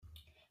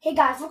Hey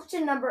guys, welcome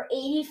to number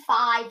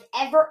 85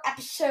 ever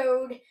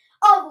episode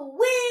of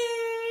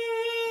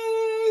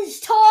Wiz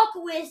Talk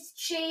with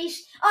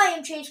Chase. I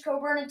am Chase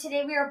Coburn, and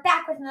today we are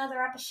back with another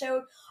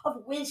episode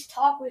of Wiz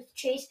Talk with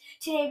Chase.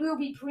 Today we will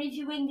be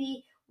previewing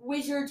the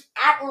Wizards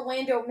at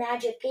Orlando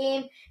Magic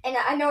game, and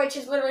I know I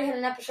just literally had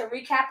an episode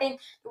recapping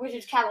the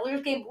Wizards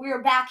Cavaliers game, but we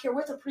are back here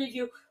with a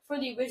preview for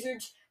the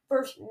Wizards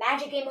first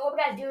Magic game. I hope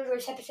you guys do enjoy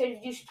this episode.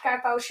 If you do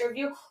subscribe, follow, share,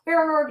 review.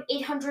 We're on our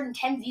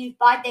 810 views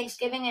by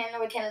Thanksgiving, and I know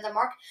we can hit the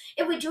mark.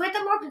 If we do hit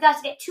the mark, we got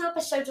to get 2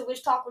 episodes of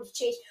Wiz Talk with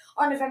Chase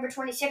on November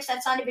 26th.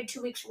 That's not even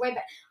 2 weeks away,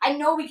 but I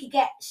know we could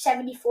get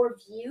 74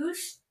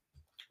 views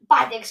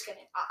by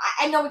Thanksgiving.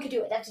 I know we could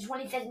do it. That's the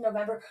 25th of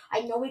November.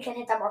 I know we can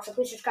hit that mark, so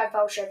please subscribe,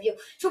 follow, share, review,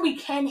 so we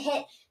can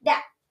hit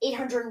that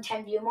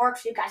 810 view mark,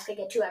 so you guys can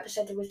get 2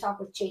 episodes of Wiz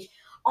Talk with Chase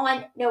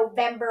on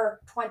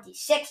November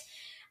 26th.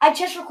 I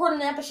just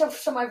recorded an episode,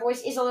 so my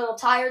voice is a little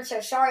tired,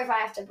 so sorry if I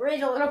have to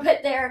breathe a little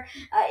bit there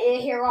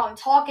here while I'm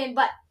talking,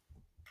 but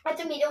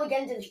let's immediately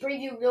get into this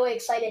preview. Really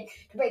excited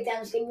to break down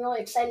this game. Really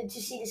excited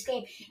to see this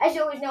game. As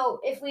you always know,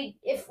 if we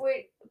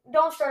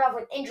don't start off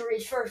with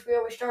injuries first, we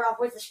always start off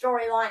with the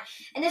storyline.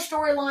 And this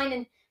storyline,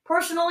 and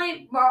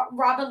personally,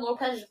 Robin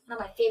Lopez is one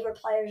of my favorite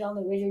players on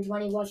the Wizards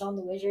when he was on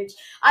the Wizards.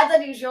 I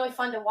thought he was really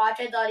fun to watch.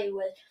 I thought he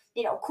was,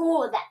 cool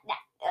with that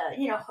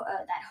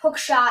hook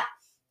shot.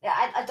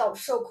 Yeah, I thought it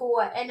was so cool.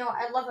 I know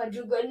I love how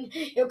Drew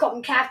Gooden, called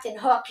him Captain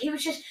Hook. He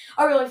was just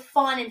a really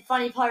fun and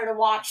funny player to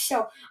watch.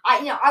 So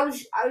I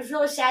was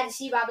really sad to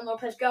see Robin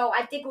Lopez go.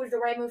 I think it was the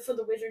right move for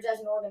the Wizards as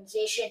an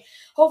organization.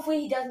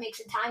 Hopefully he does make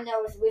some time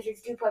though, as the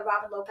Wizards do play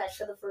Robin Lopez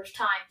for the first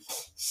time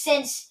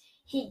since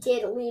he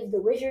did leave the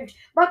Wizards.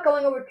 But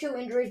going over 2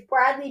 injuries,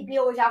 Bradley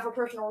Beal is out for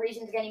personal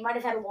reasons. Again, he might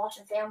have had a loss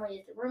in family.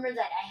 It's the rumor that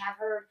I have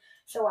heard.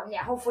 So,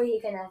 hopefully he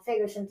can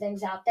figure some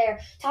things out there.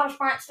 Thomas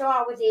Bryant still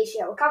out with the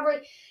ACL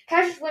recovery.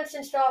 Cassius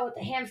Winston still out with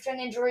the hamstring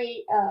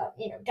injury.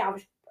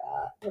 Davis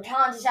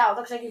Bertans is out.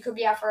 Looks like he could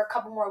be out for a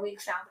couple more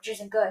weeks now, which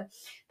isn't good.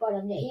 But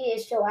he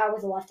is still out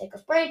with a left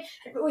ankle sprain.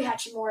 And Rui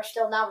Hachimura is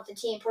still not with the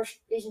team.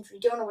 Personal reasons we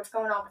don't know what's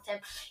going on with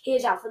him. He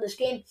is out for this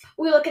game.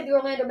 We look at the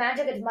Orlando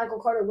Magic. It's Michael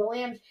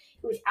Carter-Williams,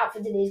 who is out for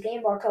today's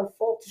game. Markelle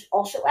Fultz is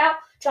also out.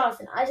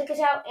 Jonathan Isaac is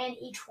out. And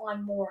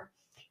E'Twaun Moore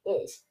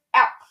is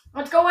out.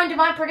 Let's go into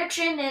my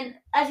prediction. And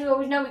as you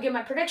always know, we give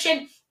my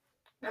prediction,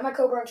 then my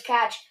Coburn's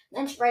catch,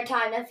 then spread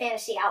time, then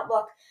fantasy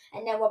outlook,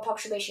 and then what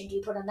punctuation do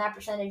you put on that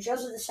percentage.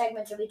 Those are the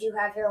segments that we do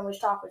have here on Wiz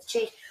Talk with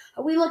Chase.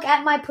 We look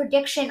at my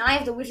prediction. I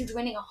have the Wizards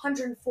winning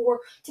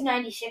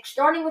 104-96,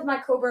 starting with my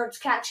Coburn's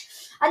catch.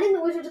 I think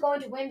the Wizards are going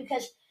to win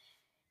because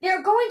they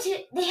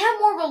have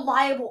more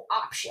reliable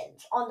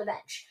options on the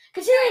bench.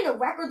 Considering the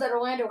record that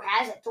Orlando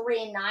has at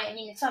 3-9, I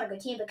mean, it's not a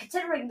good team, but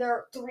considering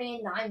their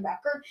 3-9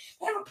 record,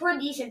 they have a pretty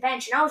decent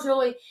bench. And I was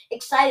really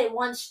excited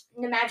once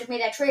the Magic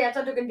made that trade. I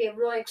thought they were going to be a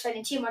really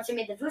exciting team once they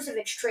made the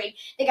Vucevic trade.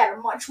 They got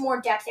much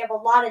more depth. They have a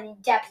lot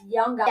of depth,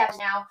 young guys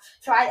now.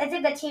 So I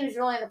think that team is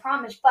really on the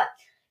promise, but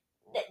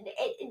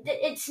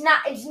it's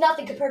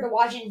nothing compared to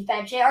Washington's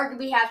bench. They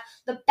arguably have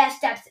the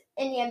best depth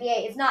in the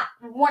NBA, if not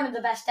one of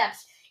the best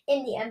depths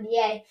in the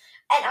NBA. And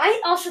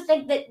I also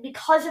think that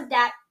because of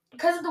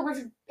the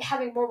Wizards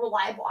having more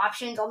reliable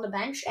options on the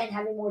bench and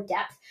having more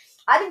depth,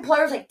 I think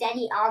players like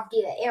Deni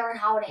Avdija, Aaron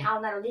Holiday, Hal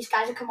Neto, these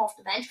guys that come off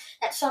the bench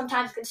that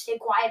sometimes can stay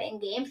quiet in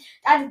games.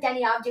 I think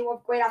Deni Avdija will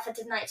have a great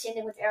offensive night, same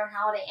thing with Aaron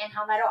Holiday and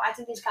Hal Neto. I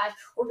think these guys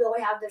will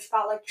really have their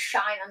spotlight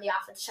shine on the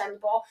offensive side of the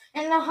ball.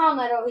 And now Hal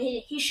Neto,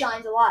 he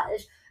shines a lot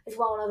as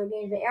well in other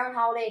games. But Aaron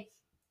Holiday,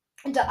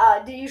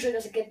 he usually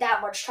doesn't get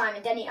that much time,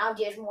 and Deni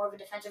Avdija is more of a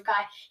defensive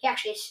guy. He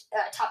actually is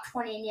top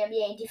 20 in the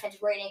NBA in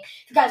defensive rating.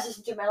 If you guys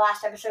listened to my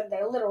last episode,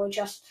 they literally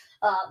just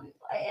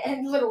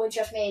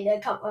made a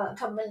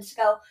couple minutes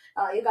ago.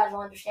 You guys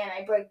will understand.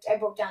 I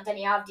broke down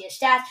Deni Avdija's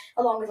stats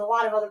along with a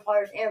lot of other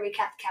players and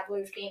recap the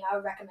Cavaliers game. I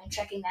would recommend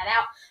checking that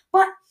out.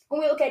 But when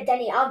we look at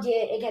Deni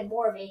Avdija, again,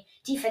 more of a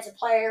defensive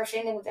player.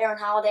 Same thing with Aaron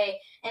Holiday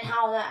and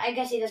how I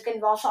guess he does get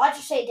involved. So I'll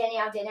just say Deni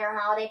Avdija and Aaron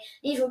Holiday.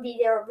 These would be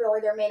their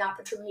main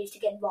opportunities to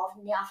get involved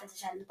in the offensive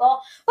side of the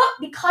ball. But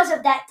because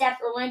of that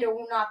depth, Orlando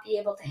will not be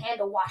able to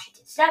handle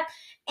Washington's depth,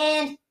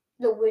 and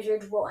the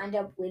Wizards will end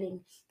up winning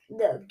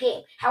the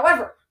game.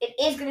 However, it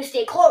is going to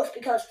stay close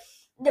because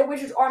the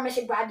Wizards are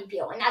missing Bradley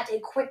Beal, and that's a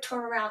quick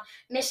turnaround.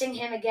 Missing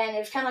him again, it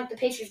was kind of like the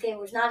Pacers game. It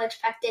was not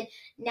expected.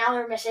 Now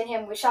they're missing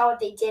him. We saw what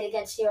they did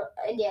against the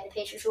Indiana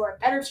Pacers, who are a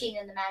better team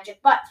than the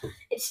Magic, but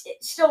it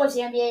still is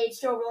the NBA. It's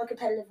still a really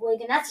competitive league,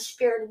 and that's the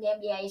spirit of the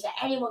NBA, is that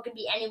anyone can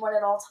be anyone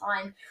at all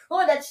time.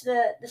 Really, that's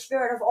the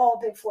spirit of all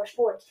Big Four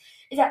sports,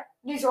 is that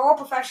these are all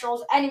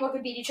professionals. Anyone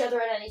can beat each other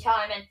at any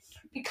time, and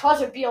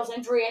because of Beal's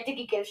injury, I think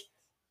it gives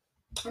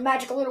the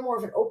Magic a little more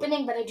of an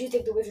opening, but I do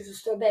think the Wizards will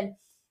still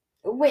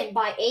win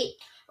by 8.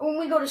 And when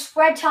we go to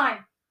spread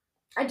time,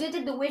 I do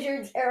think the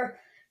Wizards are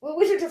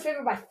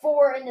favored by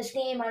 4 in this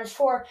game,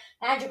 -4.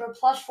 Magic are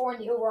 +4,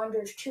 and the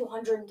over-under is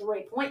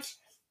 203 points.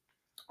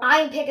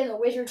 I am picking the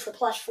Wizards for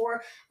 +4,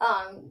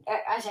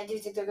 as I do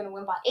think they're going to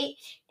win by 8.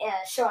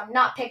 So I'm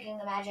not picking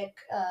the Magic.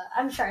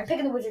 I'm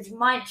picking the Wizards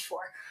 -4.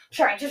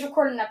 Sorry, I just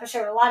recorded an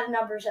episode. A lot of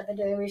numbers I've been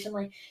doing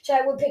recently. So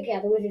I would pick,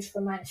 the Wizards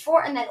for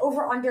 -4. And then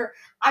over-under,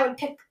 I would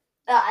pick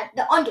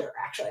the under,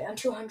 actually, on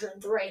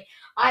 203.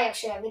 I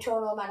actually have the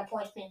total amount of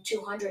points being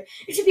 200.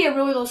 It should be a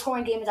really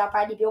low-scoring game without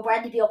Bradley Beal.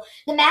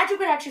 The Magic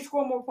would actually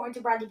score more points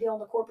than Bradley Beal on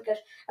the court because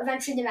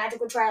eventually the Magic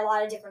would try a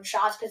lot of different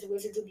shots because the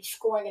Wizards would be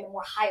scoring at a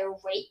more higher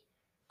rate.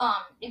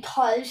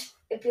 Because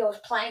if Beal was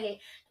playing it,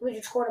 we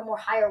would score at a more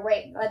higher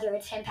rate, whether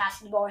it's him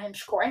passing the ball or him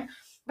scoring.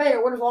 But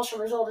it would have also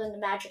resulted in the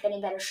Magic getting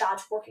better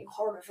shots, working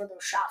harder for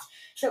those shots.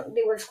 So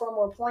they would score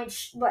more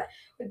points. But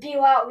with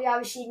Beal out, we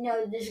obviously know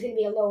that this is going to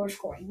be a lower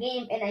scoring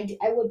game. And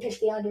I would pick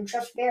the under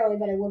just barely,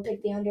 but I would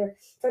pick the under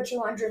for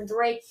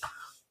 203.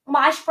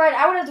 My spread,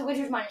 I would have the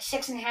Wizards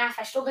 -6.5.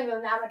 I still think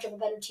they're not much of a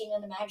better team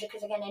than the Magic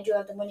because, again, I do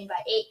have them winning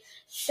by 8.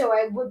 So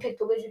I would pick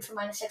the Wizards for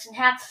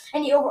 -6.5.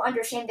 And the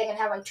over-under, same thing, and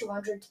have like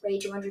 203,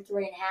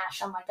 203.5,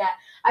 something like that.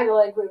 I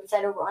really agree with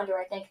that over-under.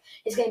 I think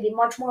it's going to be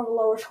much more of a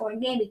lower-scoring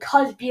game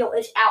because Beal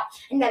is out.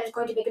 And that is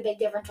going to make a big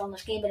difference on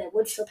this game. But I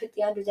would still pick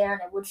the under there,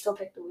 and I would still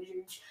pick the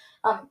Wizards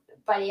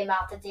by the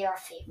amount that they are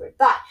favored.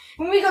 But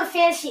when we go to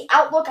fantasy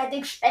outlook, I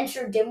think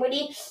Spencer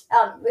Dinwiddie,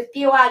 with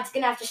Beal out, is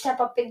going to have to step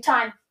up big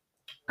time.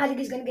 I think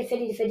he's going to get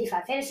 50 to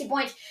 55 fantasy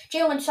points.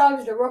 Jalen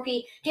Suggs, the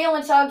rookie.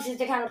 Jalen Suggs is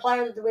the kind of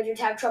player that the Wizards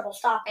have trouble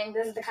stopping.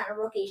 Those are the kind of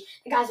rookies.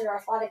 The guys that are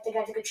athletic, the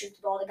guys that can shoot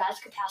the ball, the guys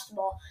that can pass the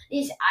ball.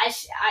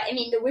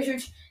 The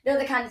Wizards, they're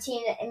the kind of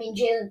team that,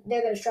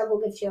 they're going to struggle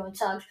against Jalen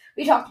Suggs.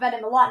 We talked about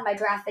him a lot in my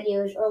draft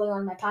videos early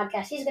on in my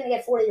podcast. He's going to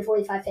get 40 to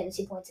 45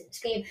 fantasy points in this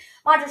game.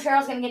 Montrezl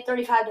Harrell's going to get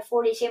 35 to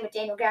 40. Same with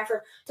Daniel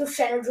Gafford. Those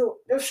centers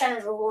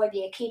will really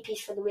be a key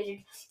piece for the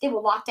Wizards. They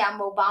will lock down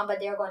Mo Bamba.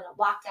 They're going to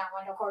lock down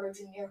Wendell Carter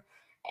Jr.,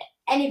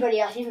 anybody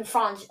else, even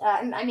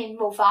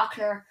Mo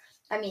Wagner.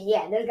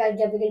 Those guys are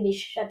definitely going to be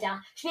shut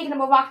down. Speaking of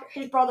Mo Wagner,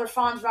 his brother,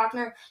 Franz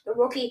Wagner, the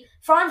rookie.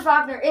 Franz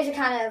Wagner is a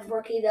kind of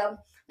rookie, though,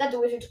 that the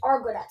Wizards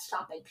are good at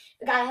stopping.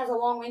 The guy has a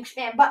long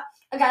wingspan, but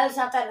a guy that's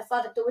not that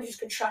athletic, the Wizards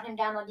could shut him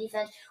down on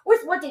defense.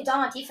 With what they've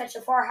done on defense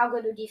so far, how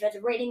good their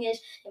defensive rating is,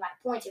 the amount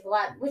of points they've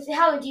allowed, with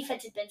how the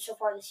defense has been so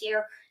far this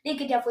year, they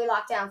could definitely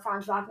lock down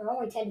Franz Wagner.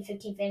 Only 10 to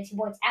 15 fantasy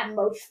points at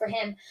most for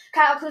him.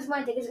 Kyle Kuzma,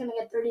 I think, is going to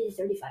get 30 to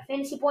 35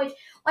 fantasy points.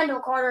 Wendell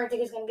Carter, I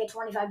think, is going to get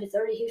 25 to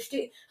 30.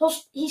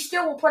 He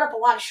still will put up a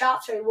lot of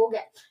shots, so he will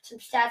get some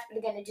stats. But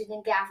again, I do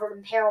think Gafford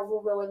and Harrell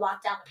will really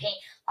lock down the paint,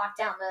 lock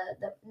down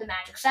the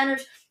Magic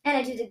centers. And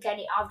I do think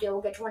Deni Avdija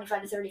will get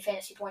 25 to 30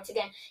 fantasy points.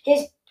 Again,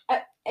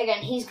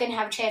 he's going to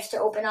have a chance to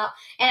open up.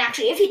 And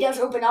actually, if he does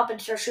open up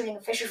and start shooting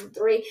efficient from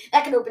 3,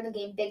 that could open the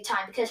game big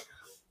time. Because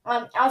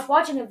I was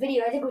watching a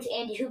video, I think it was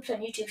Andy Hoops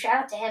on YouTube. Shout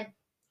out to him.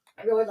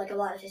 I really like a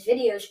lot of his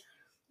videos.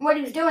 What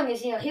he was doing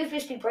is, he was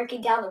basically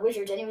breaking down the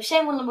Wizards, and he was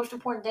saying one of the most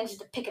important things is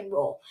the pick and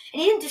roll.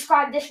 And he didn't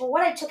describe this, but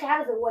what I took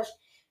out of it was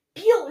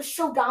Beal is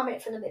so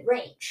dominant from the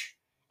mid-range,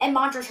 and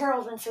Montrezl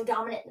Harrell's been so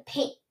dominant in the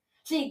paint.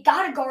 So you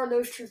got to guard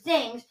those two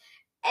things,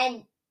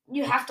 and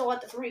you have to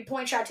let the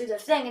three-point shot do their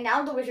thing. And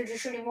now the Wizards are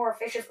shooting more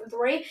efficient from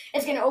 3.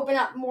 It's going to open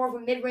up more of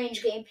a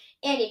mid-range game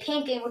and a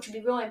paint game, which would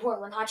be really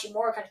important when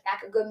Hachimura comes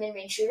back, a good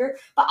mid-range shooter.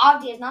 But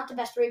Avdija is not the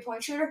best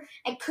three-point shooter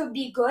and could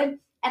be good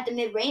at the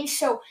mid-range.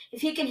 So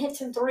if he can hit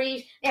some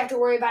threes, they have to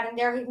worry about him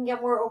there. He can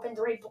get more open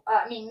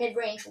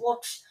mid-range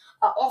looks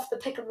off the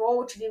pick and roll,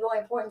 which would be really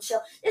important. So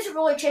this is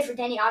really a chance for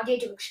Deni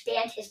Avdija to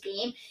expand his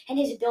game and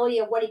his ability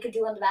of what he could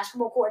do on the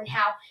basketball court and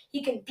how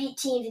he can beat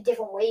teams in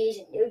different ways.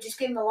 And it would just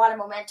give him a lot of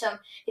momentum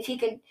if he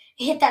could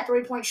hit that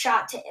three-point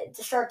shot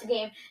to start the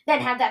game,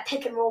 then have that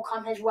pick and roll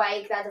come his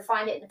way. He could either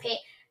find it in the paint,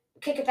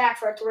 kick it back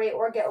for a 3,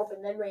 or get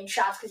open mid-range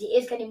shots because he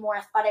is getting more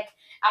athletic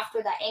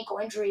after that ankle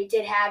injury he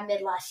did have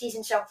mid-last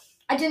season. So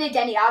I do think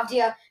Deni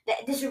Avdija,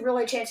 this is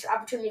really a chance,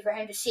 opportunity for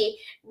him to see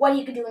what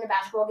he could do in a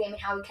basketball game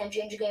and how he can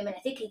change a game. And I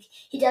think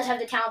he does have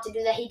the talent to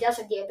do that. He does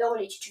have the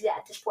ability to do that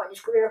at this point in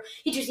his career.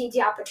 He just needs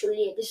the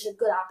opportunity, and this is a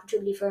good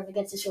opportunity for him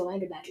against this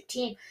Orlando Magic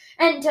team.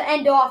 And to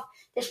end off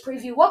this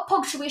preview, what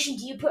punctuation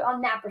do you put on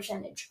that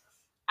percentage?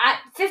 At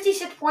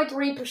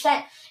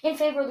 56.3% in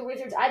favor of the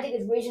Wizards, I think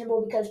is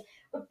reasonable because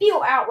with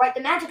Beal out, right,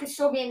 the Magic could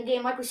still be in the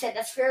game. Like we said,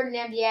 that's fair in the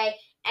NBA.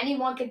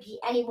 Anyone could beat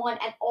anyone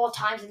at all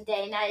times of the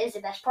day, and that is the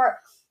best part.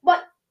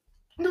 But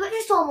the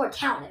Wizards still have more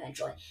talent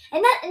eventually.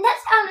 And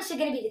that's honestly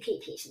going to be the key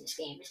piece in this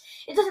game.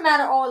 It doesn't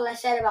matter all that I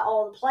said about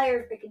all the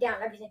players, break it down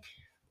and everything.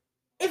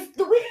 If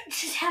the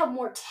Wizards just have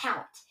more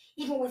talent,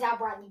 even without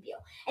Bradley Beal,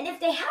 and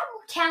if they have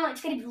more talent,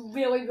 it's going to be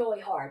really,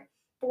 really hard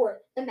for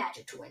the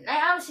Magic to win. And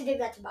I honestly think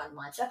that's the bottom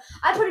line. So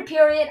I put a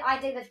period. I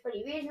think that's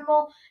pretty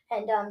reasonable.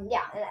 And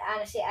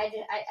honestly, I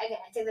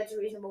think that's a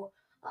reasonable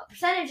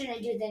percentage, and I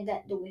do think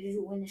that the Wizards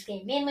will win this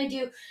game mainly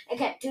due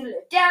to their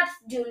depth,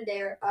 due to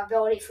their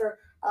ability for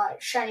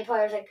shiny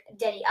players like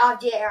Deni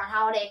Avdija, Aaron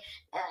Holiday,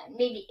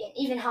 maybe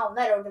even Hal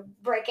Meadow to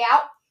break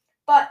out,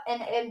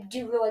 and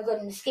do really good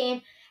in this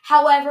game.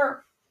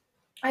 However,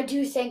 I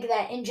do think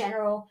that in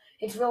general,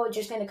 it's really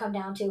just going to come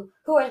down to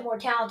who has more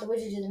talent, the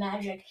Wizards or the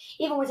Magic.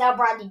 Even without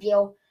Bradley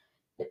Beal,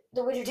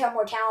 the Wizards have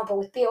more talent, but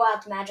with Beal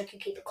out, the Magic can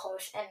keep it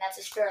close, and that's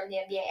a spirit in the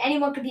NBA.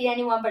 Anyone could beat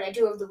anyone, but I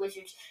do have the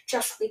Wizards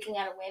just squeaking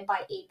out a win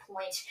by 8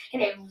 points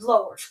in a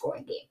lower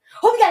scoring game.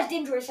 Hope you guys did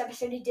enjoy this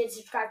episode. You did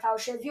subscribe, follow,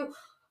 share, review.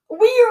 We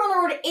are on the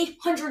road to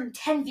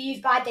 810 views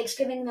by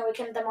Thanksgiving, and then we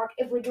can hit that mark.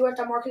 If we do hit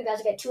that mark, you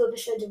guys get 2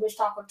 episodes of Wiz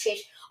Talk with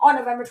Chase on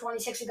November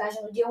 26th. You guys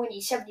know the deal. We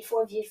need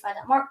 74 views by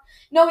that mark.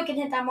 No, we can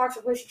hit that mark,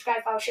 so please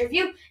subscribe, follow, share,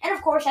 review. And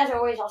of course, as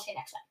always, I'll see you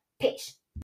next time. Peace.